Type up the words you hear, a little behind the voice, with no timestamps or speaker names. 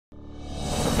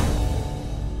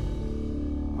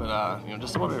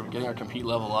just about getting our compete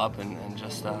level up and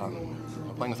just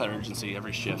playing with that urgency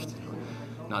every shift.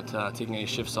 Not taking any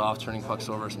shifts off, turning pucks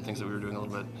over, some things that we were doing a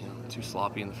little bit too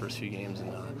sloppy in the first few games,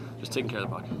 and just taking care of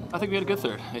the puck. I think we had a good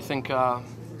third. I think,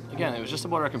 again, it was just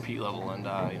about our compete level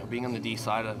and being on the D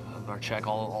side of our check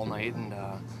all night and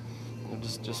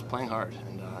just playing hard.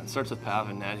 And it starts with Pav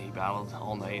and Ned. He battled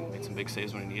all night, made some big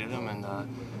saves when he needed them, and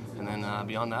then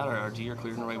beyond that, our D are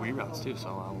clearing the right rebounds too. So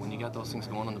when you got those things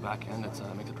going on the back end, it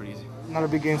makes it pretty easy. Not a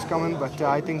big game's coming, but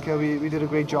I think we did a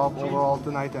great job overall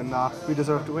tonight, and we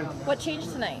deserve to win. What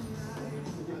changed tonight?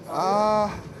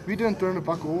 We didn't turn the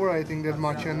puck over, I think, that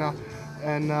much,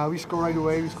 and we scored right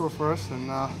away. We scored first, and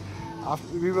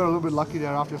we were a little bit lucky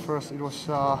there. After first, it was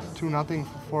 2-0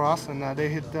 for us, and they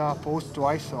hit the post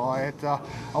twice. So I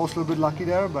was a little bit lucky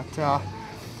there, but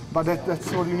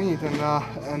that's what you need,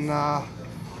 and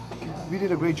we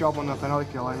did a great job on the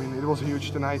penalty kill. I mean, it was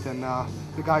huge tonight, and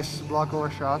the guys blocked all our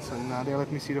shots, and they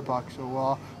let me see the puck.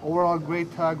 So overall, great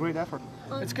effort.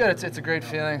 It's good. It's a great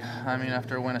feeling. I mean,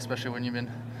 after a win, especially when you've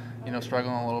been,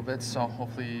 struggling a little bit. So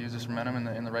hopefully you use this momentum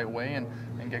in the right way and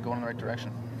get going in the right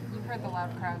direction. You've heard the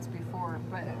loud crowds before,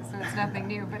 so it's nothing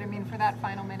new. But I mean, for that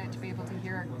final minute to be able to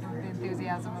hear the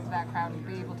enthusiasm of that crowd and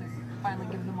be able to finally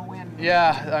give them a win.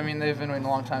 Yeah, I mean, they've been waiting a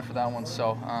long time for that one,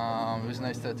 so it was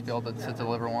nice to be able to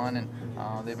deliver one, and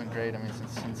they've been great. I mean,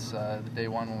 since the day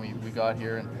one when we got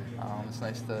here, and it's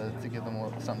nice to give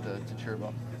them something to cheer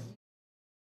about.